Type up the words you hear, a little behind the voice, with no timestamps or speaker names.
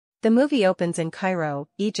The movie opens in Cairo,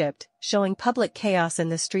 Egypt, showing public chaos in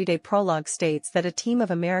the street. A prologue states that a team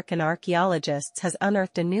of American archaeologists has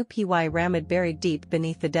unearthed a new pyramid buried deep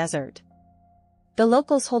beneath the desert. The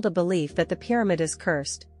locals hold a belief that the pyramid is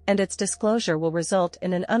cursed, and its disclosure will result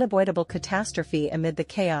in an unavoidable catastrophe. Amid the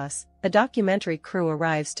chaos, a documentary crew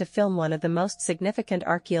arrives to film one of the most significant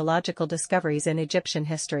archaeological discoveries in Egyptian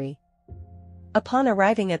history. Upon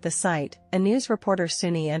arriving at the site, a news reporter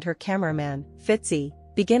Suni and her cameraman, Fitzy,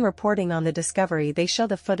 begin reporting on the discovery. They show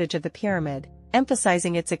the footage of the pyramid,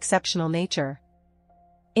 emphasizing its exceptional nature.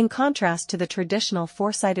 In contrast to the traditional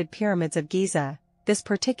four-sided pyramids of Giza, this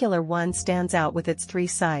particular one stands out with its three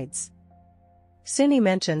sides. Suni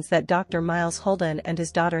mentions that Dr. Miles Holden and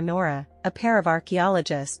his daughter Nora, a pair of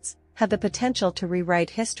archaeologists, have the potential to rewrite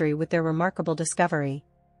history with their remarkable discovery.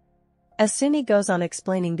 As Suni goes on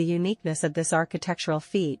explaining the uniqueness of this architectural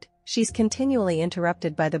feat, she's continually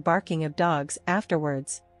interrupted by the barking of dogs.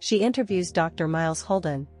 Afterwards, she interviews Dr. Miles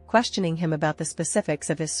Holden, questioning him about the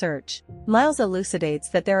specifics of his search. Miles elucidates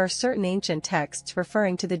that there are certain ancient texts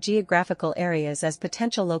referring to the geographical areas as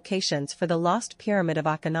potential locations for the lost pyramid of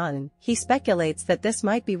Akhenaten. He speculates that this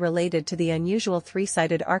might be related to the unusual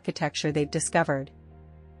three-sided architecture they've discovered.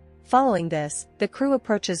 Following this, the crew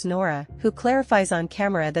approaches Nora, who clarifies on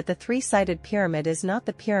camera that the three-sided pyramid is not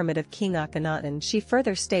the pyramid of King Akhenaten. She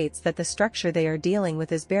further states that the structure they are dealing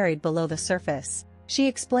with is buried below the surface. She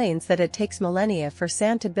explains that it takes millennia for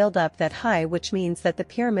sand to build up that high, which means that the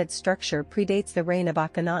pyramid structure predates the reign of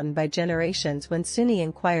Akhenaten by generations. When Suni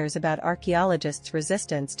inquires about archaeologists'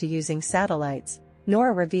 resistance to using satellites,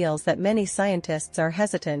 Nora reveals that many scientists are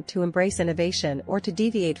hesitant to embrace innovation or to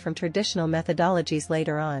deviate from traditional methodologies.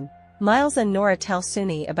 Later on, Miles and Nora tell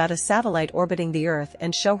Suni about a satellite orbiting the Earth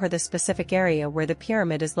and show her the specific area where the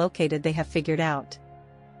pyramid is located. They have figured out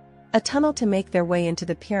a tunnel to make their way into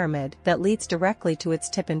the pyramid that leads directly to its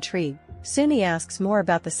tip. Intrigued, Suni asks more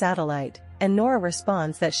about the satellite, and Nora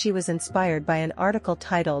responds that she was inspired by an article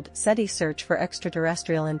titled "SETI Search for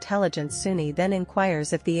Extraterrestrial Intelligence." Suni then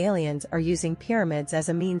inquires if the aliens are using pyramids as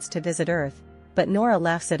a means to visit Earth, but Nora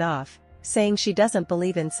laughs it off, saying she doesn't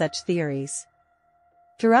believe in such theories.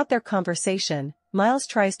 Throughout their conversation, Miles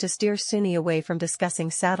tries to steer Suni away from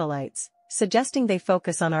discussing satellites, suggesting they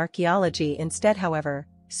focus on archaeology instead. However,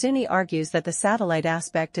 Suni argues that the satellite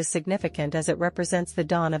aspect is significant as it represents the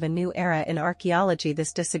dawn of a new era in archaeology.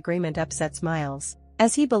 This disagreement upsets Miles,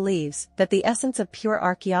 as he believes that the essence of pure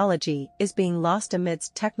archaeology is being lost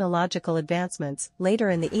amidst technological advancements.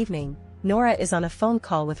 Later in the evening, Nora is on a phone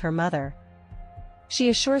call with her mother. She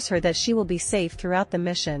assures her that she will be safe throughout the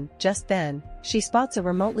mission. Just then, she spots a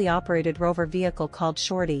remotely operated rover vehicle called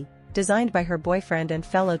Shorty, designed by her boyfriend and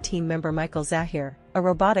fellow team member Michael Zahir, a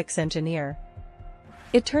robotics engineer.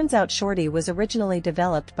 It turns out Shorty was originally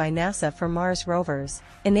developed by NASA for Mars rovers,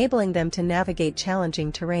 enabling them to navigate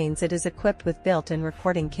challenging terrains. It is equipped with built-in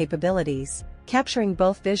recording capabilities, capturing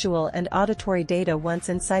both visual and auditory data. Once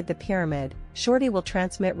inside the pyramid, Shorty will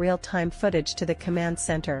transmit real-time footage to the command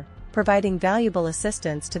center, providing valuable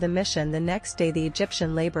assistance to the mission. The next day, the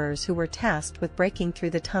Egyptian laborers who were tasked with breaking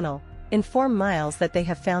through the tunnel inform Miles that they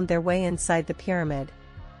have found their way inside the pyramid.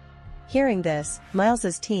 Hearing this,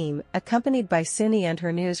 Miles's team, accompanied by Suni and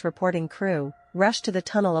her news reporting crew, rush to the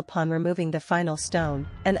tunnel. Upon removing the final stone,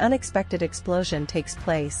 an unexpected explosion takes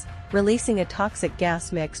place, releasing a toxic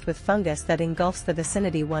gas mixed with fungus that engulfs the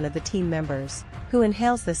vicinity. One of the team members, who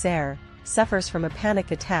inhales this air, suffers from a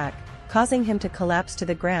panic attack, causing him to collapse to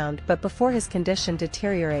the ground. But before his condition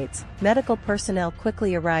deteriorates, medical personnel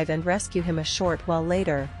quickly arrive and rescue him. A short while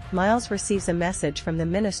later, Miles receives a message from the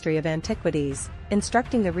Ministry of Antiquities,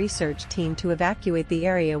 instructing the research team to evacuate the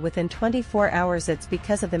area within 24 hours. It's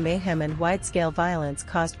because of the mayhem and wide-scale violence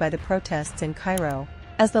caused by the protests in Cairo,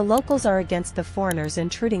 as the locals are against the foreigners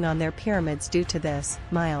intruding on their pyramids. Due to this,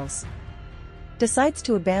 Miles decides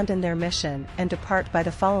to abandon their mission and depart by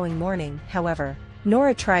the following morning. However,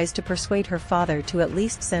 Nora tries to persuade her father to at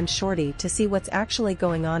least send Shorty to see what's actually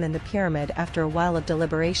going on in the pyramid. After a while of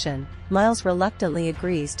deliberation, Miles reluctantly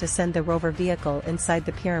agrees to send the rover vehicle inside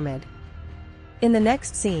the pyramid. In the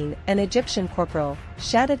next scene, an Egyptian corporal,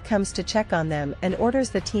 Shaddad, comes to check on them and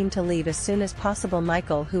orders the team to leave as soon as possible.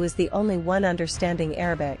 Michael, who is the only one understanding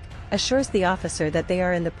Arabic, assures the officer that they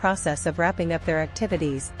are in the process of wrapping up their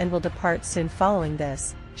activities and will depart soon. Following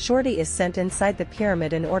this, Shorty is sent inside the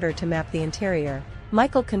pyramid in order to map the interior.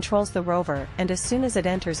 Michael controls the rover, and as soon as it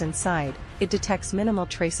enters inside, it detects minimal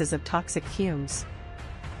traces of toxic fumes.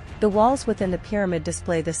 The walls within the pyramid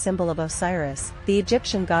display the symbol of Osiris, the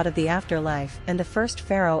Egyptian god of the afterlife and the first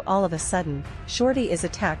pharaoh. All of a sudden, Shorty is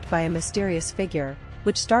attacked by a mysterious figure,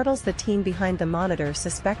 which startles the team behind the monitor,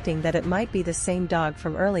 suspecting that it might be the same dog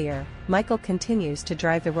from earlier. Michael continues to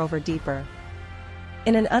drive the rover deeper.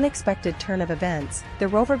 In an unexpected turn of events, the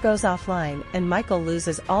rover goes offline and Michael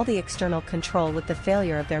loses all the external control with the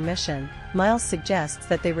failure of their mission. Miles suggests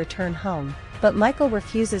that they return home, but Michael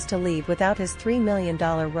refuses to leave without his $3 million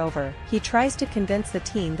rover. He tries to convince the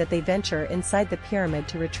team that they venture inside the pyramid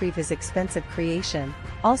to retrieve his expensive creation,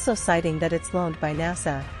 also citing that it's loaned by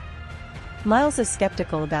NASA. Miles is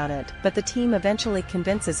skeptical about it, but the team eventually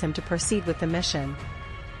convinces him to proceed with the mission.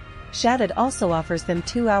 Shadid also offers them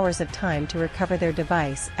 2 hours of time to recover their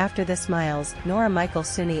device. After this, Miles, Nora, Michael,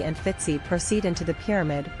 Suni and Fitzy proceed into the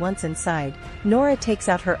pyramid. Once inside, Nora takes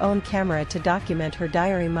out her own camera to document her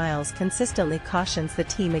diary. Miles consistently cautions the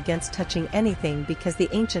team against touching anything because the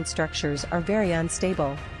ancient structures are very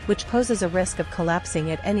unstable, which poses a risk of collapsing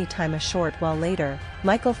at any time. A short while later,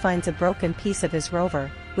 Michael finds a broken piece of his rover,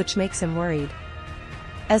 which makes him worried.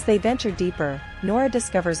 As they venture deeper, Nora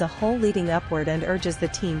discovers a hole leading upward and urges the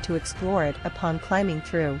team to explore it. Upon climbing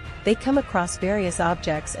through, they come across various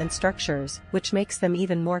objects and structures, which makes them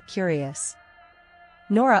even more curious.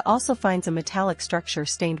 Nora also finds a metallic structure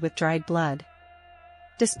stained with dried blood.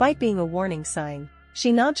 Despite being a warning sign,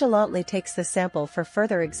 she nonchalantly takes the sample for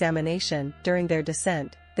further examination. During their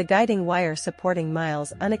descent, the guiding wire supporting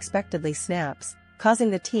Miles unexpectedly snaps, causing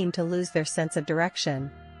the team to lose their sense of direction.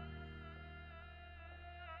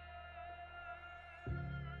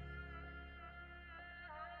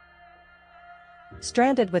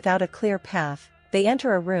 Stranded without a clear path, they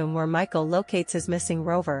enter a room where Michael locates his missing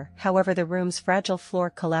rover. However, the room's fragile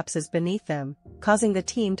floor collapses beneath them, causing the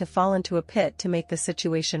team to fall into a pit. To make the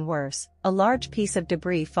situation worse, a large piece of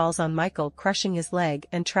debris falls on Michael, crushing his leg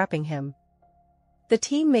and trapping him. The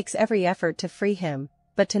team makes every effort to free him,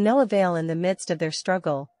 but to no avail. In the midst of their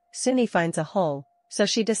struggle, Suni finds a hole, so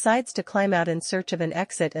she decides to climb out in search of an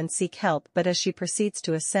exit and seek help. But as she proceeds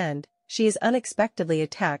to ascend, she is unexpectedly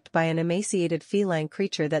attacked by an emaciated feline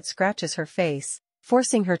creature that scratches her face,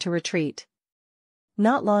 forcing her to retreat.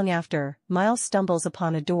 Not long after, Miles stumbles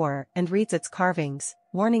upon a door and reads its carvings,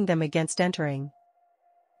 warning them against entering.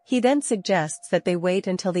 He then suggests that they wait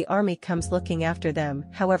until the army comes looking after them.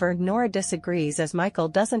 However, Nora disagrees as Michael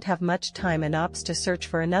doesn't have much time and opts to search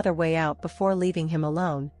for another way out. Before leaving him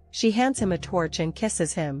alone, she hands him a torch and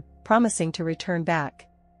kisses him, promising to return back.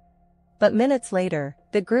 But minutes later,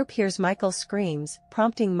 the group hears Michael's screams,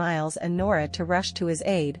 prompting Miles and Nora to rush to his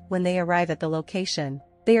aid. When they arrive at the location,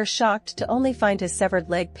 they are shocked to only find his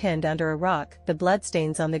severed leg pinned under a rock. The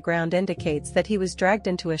bloodstains on the ground indicates that he was dragged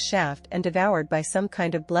into a shaft and devoured by some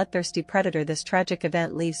kind of bloodthirsty predator. This tragic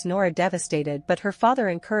event leaves Nora devastated, but her father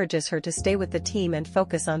encourages her to stay with the team and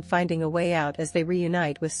focus on finding a way out. As they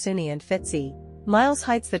reunite with Suni and Fitzy, Miles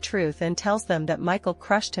hides the truth and tells them that Michael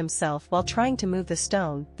crushed himself while trying to move the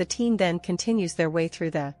stone. The team then continues their way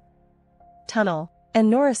through the tunnel, and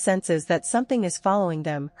Nora senses that something is following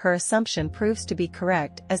them. Her assumption proves to be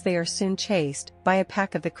correct as they are soon chased by a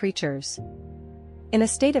pack of the creatures. In a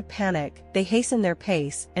state of panic, they hasten their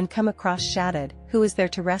pace and come across Shadid, who is there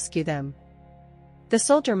to rescue them. The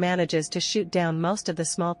soldier manages to shoot down most of the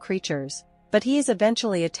small creatures, but he is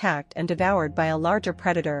eventually attacked and devoured by a larger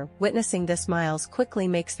predator. Witnessing this, Miles quickly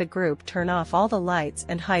makes the group turn off all the lights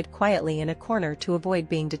and hide quietly in a corner to avoid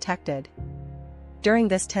being detected. During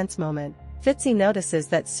this tense moment, Fitzy notices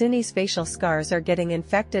that Suni's facial scars are getting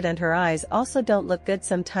infected and her eyes also don't look good.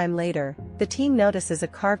 Some time later, the team notices a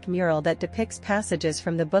carved mural that depicts passages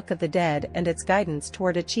from the Book of the Dead and its guidance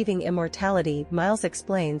toward achieving immortality. Miles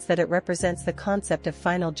explains that it represents the concept of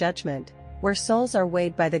final judgment, where souls are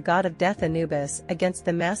weighed by the god of death Anubis against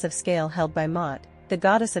the massive scale held by Mot, the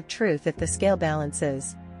goddess of truth. If the scale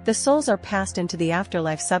balances, the souls are passed into the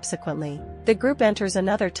afterlife. Subsequently, the group enters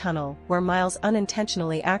another tunnel, where Miles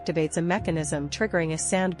unintentionally activates a mechanism triggering a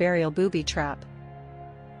sand burial booby trap.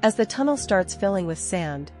 As the tunnel starts filling with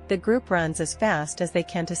sand, the group runs as fast as they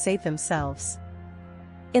can to save themselves.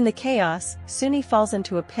 In the chaos, Suni falls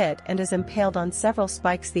into a pit and is impaled on several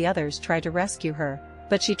spikes. The others try to rescue her,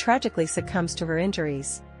 but she tragically succumbs to her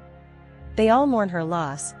injuries. They all mourn her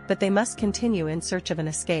loss, but they must continue in search of an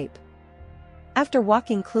escape. After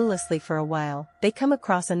walking cluelessly for a while, they come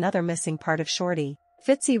across another missing part of Shorty.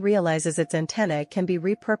 Fitzy realizes its antenna can be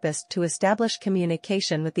repurposed to establish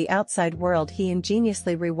communication with the outside world. He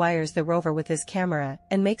ingeniously rewires the rover with his camera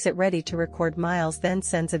and makes it ready to record. Miles then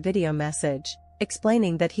sends a video message,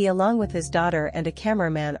 explaining that he along with his daughter and a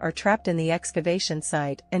cameraman are trapped in the excavation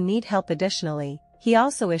site and need help. Additionally, he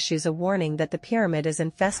also issues a warning that the pyramid is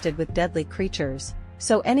infested with deadly creatures,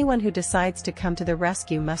 so anyone who decides to come to the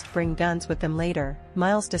rescue must bring guns with them. Later,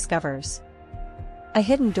 Miles discovers a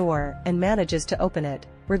hidden door and manages to open it,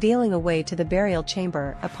 revealing a way to the burial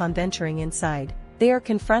chamber. Upon venturing inside, they are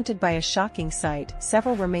confronted by a shocking sight: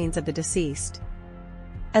 several remains of the deceased.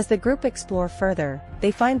 As the group explore further,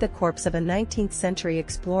 they find the corpse of a 19th-century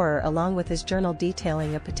explorer along with his journal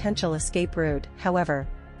detailing a potential escape route. However,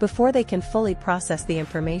 before they can fully process the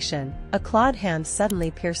information, a clawed hand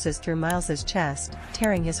suddenly pierces through Miles's chest,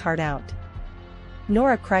 tearing his heart out.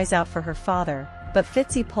 Nora cries out for her father, but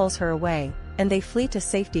Fitzy pulls her away, and they flee to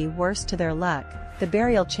safety. Worse to their luck, the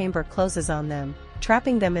burial chamber closes on them,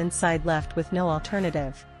 trapping them inside, left with no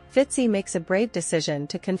alternative. Fitzy makes a brave decision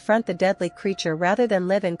to confront the deadly creature rather than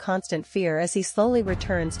live in constant fear. As he slowly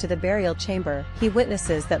returns to the burial chamber, he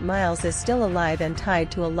witnesses that Miles is still alive and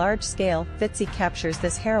tied to a large scale. Fitzy captures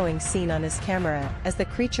this harrowing scene on his camera, as the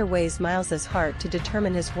creature weighs Miles's heart to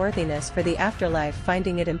determine his worthiness for the afterlife.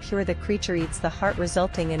 Finding it impure, the creature eats the heart,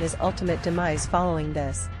 resulting in his ultimate demise. Following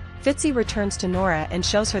this, Fitzy returns to Nora and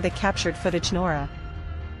shows her the captured footage. Nora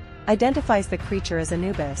identifies the creature as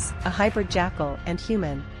Anubis, a hybrid jackal and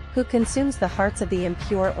human, who consumes the hearts of the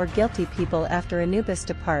impure or guilty people. After Anubis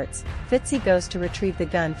departs, Fitzy goes to retrieve the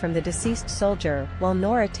gun from the deceased soldier, while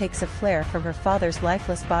Nora takes a flare from her father's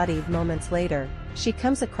lifeless body. Moments later, she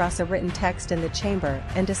comes across a written text in the chamber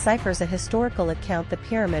and deciphers a historical account. The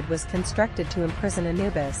pyramid was constructed to imprison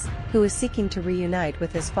Anubis, who is seeking to reunite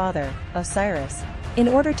with his father, Osiris, in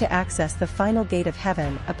order to access the final gate of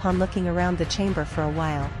heaven. Upon looking around the chamber for a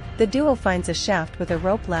while, the duo finds a shaft with a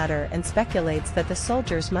rope ladder and speculates that the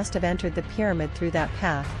soldiers must have entered the pyramid through that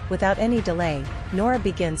path. Without any delay, Nora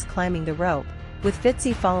begins climbing the rope, with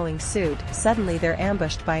Fitzy following suit. Suddenly they're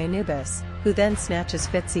ambushed by Anubis, who then snatches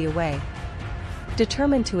Fitzy away.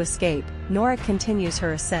 Determined to escape, Nora continues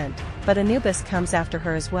her ascent, but Anubis comes after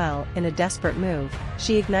her as well. In a desperate move,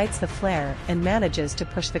 she ignites the flare and manages to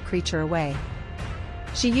push the creature away.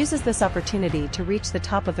 She uses this opportunity to reach the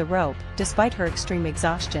top of the rope. Despite her extreme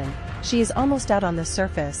exhaustion, she is almost out on the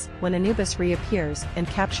surface when Anubis reappears and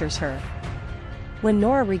captures her. When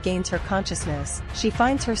Nora regains her consciousness, she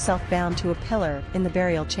finds herself bound to a pillar in the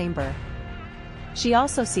burial chamber. She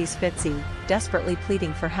also sees Fitzy, desperately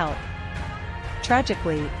pleading for help.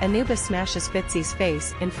 Tragically, Anubis smashes Fitzy's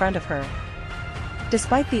face in front of her.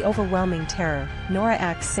 Despite the overwhelming terror, Nora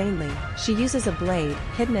acts sanely. She uses a blade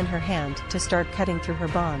hidden in her hand to start cutting through her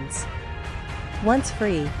bonds. Once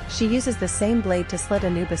free, she uses the same blade to slit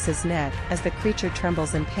Anubis's neck. As the creature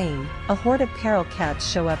trembles in pain, a horde of feral cats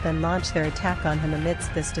show up and launch their attack on him.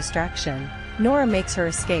 Amidst this distraction, Nora makes her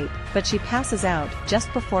escape, but she passes out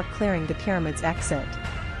just before clearing the pyramid's exit.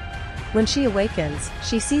 When she awakens,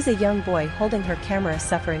 she sees a young boy holding her camera,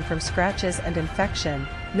 suffering from scratches and infection.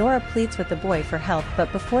 Nora pleads with the boy for help,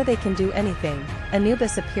 but before they can do anything,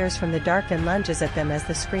 Anubis appears from the dark and lunges at them as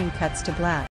the screen cuts to black.